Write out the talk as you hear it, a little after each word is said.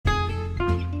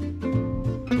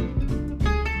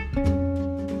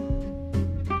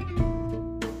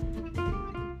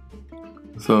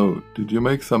So, did you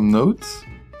make some notes?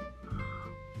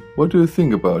 What do you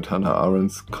think about Hannah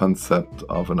Arendt's concept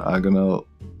of an agonal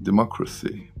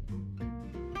democracy?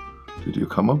 Did you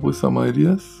come up with some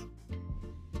ideas?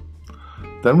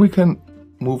 Then we can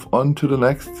move on to the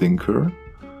next thinker,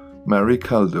 Mary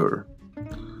Kaldor.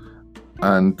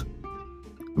 And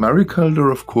Mary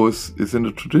Kaldor, of course, is in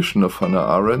the tradition of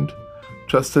Hannah Arendt,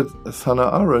 just as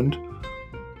Hannah Arendt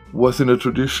was in the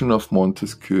tradition of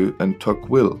Montesquieu and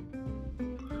Tocqueville.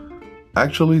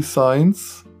 Actually,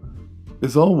 science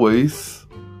is always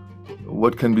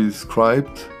what can be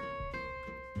described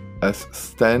as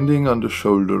standing on the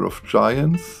shoulder of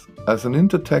giants, as an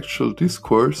intertextual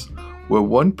discourse where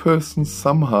one person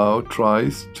somehow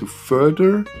tries to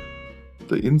further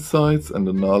the insights and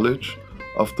the knowledge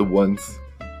of the ones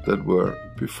that were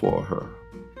before her.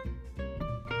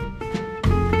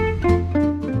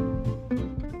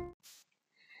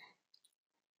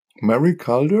 Mary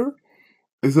Kaldor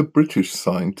is a British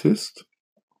scientist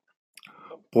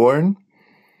born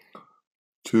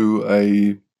to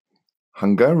a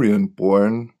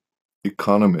Hungarian-born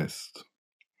economist.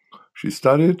 She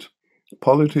studied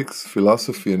politics,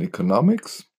 philosophy, and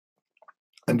economics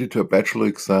and did her bachelor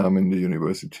exam in the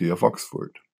University of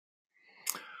Oxford.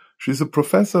 She's a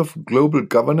professor of global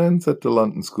governance at the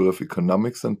London School of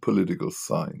Economics and Political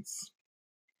Science.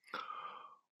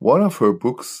 One of her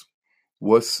books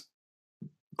was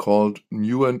called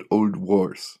New and Old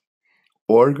Wars: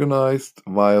 Organized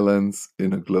Violence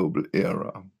in a Global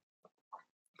Era.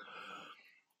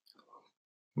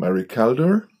 Mary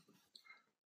Kaldor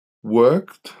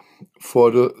worked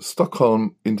for the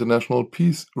Stockholm International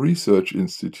Peace Research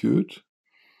Institute,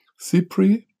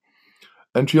 SIPRI,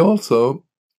 and she also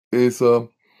is a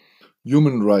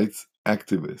human rights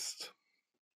activist.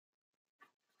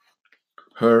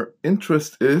 Her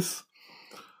interest is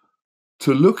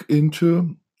to look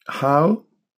into how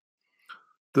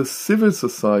the civil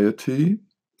society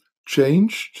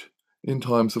changed in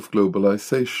times of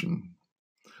globalization.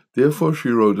 Therefore, she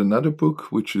wrote another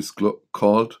book which is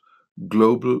called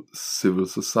Global Civil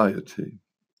Society.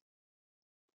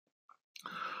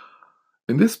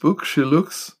 In this book, she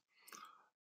looks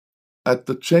at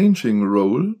the changing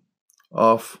role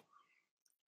of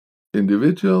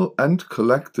individual and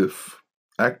collective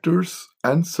actors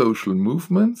and social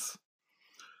movements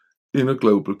in a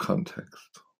global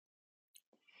context.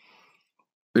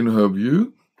 In her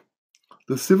view,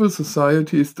 the civil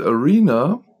society is the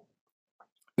arena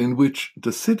in which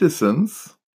the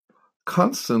citizens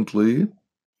constantly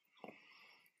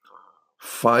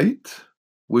fight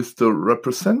with the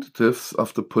representatives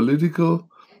of the political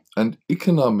and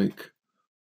economic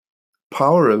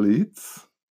power elites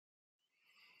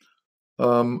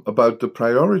about the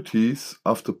priorities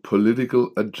of the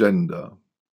political agenda.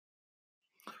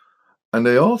 And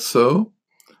they also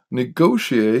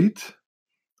negotiate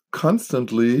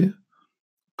constantly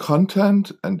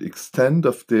content and extent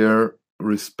of their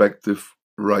respective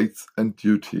rights and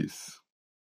duties.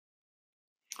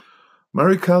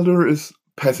 Mary Kaldor is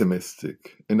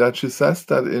pessimistic in that she says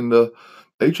that in the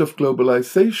age of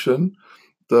globalization,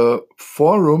 the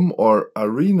forum or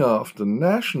arena of the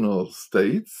national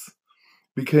states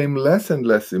became less and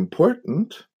less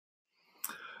important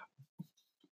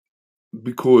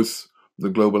because the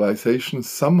globalization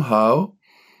somehow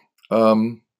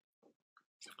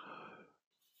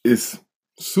is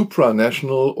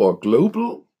supranational or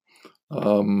global.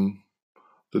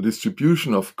 The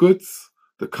distribution of goods,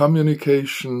 the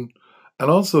communication, and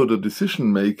also the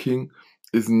decision-making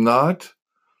is not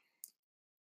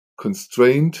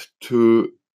constrained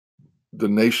to the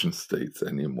nation states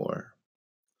anymore.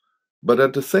 But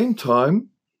at the same time,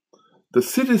 the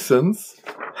citizens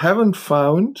haven't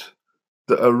found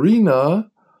the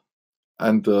arena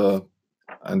and the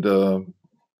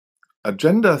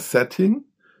agenda setting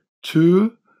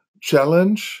to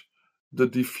challenge the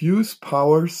diffuse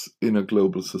powers in a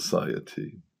global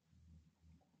society.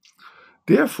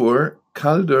 Therefore,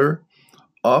 Kaldor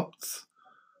opts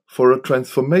for a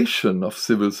transformation of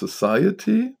civil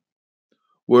society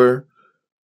where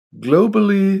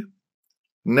globally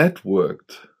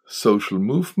networked social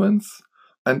movements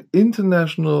and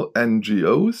international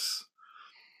NGOs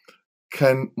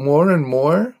can more and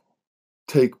more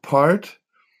take part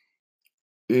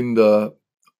in the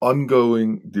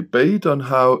ongoing debate on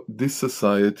how this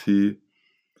society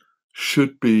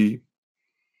should be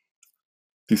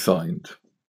designed.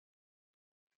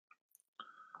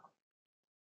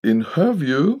 In her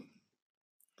view,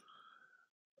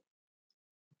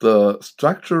 the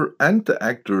structure and the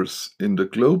actors in the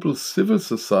global civil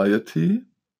society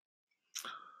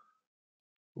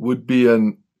would be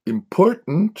an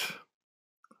important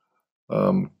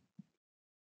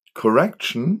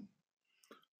correction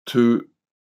to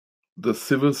the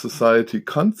civil society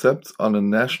concepts on a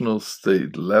national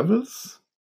state levels,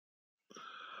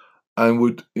 and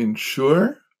would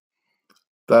ensure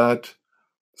that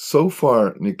so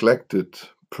far neglected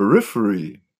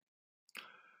periphery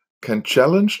can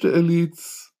challenge the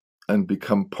elites and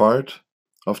become part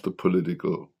of the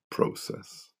political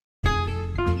process.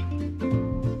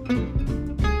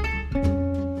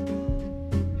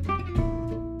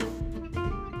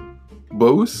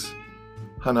 Both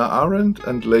Hannah Arendt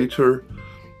and later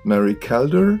Mary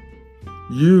Kaldor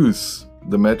use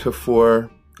the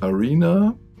metaphor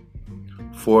arena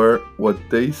for what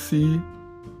they see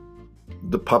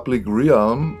the public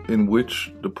realm in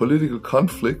which the political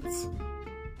conflicts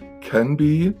can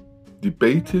be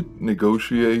debated,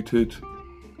 negotiated,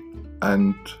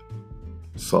 and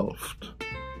solved.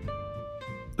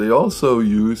 They also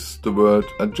use the word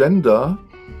agenda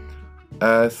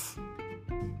as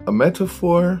a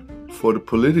metaphor for the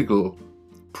political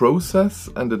process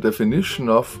and the definition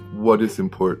of what is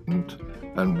important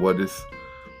and what is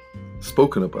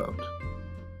spoken about.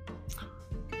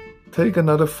 Take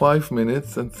another 5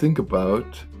 minutes and think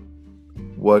about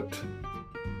what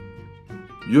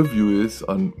your view is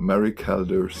on Mary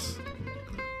Kaldor's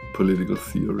political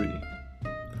theory.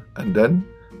 And then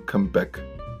come back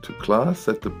to class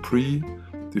at the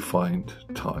predefined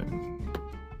time.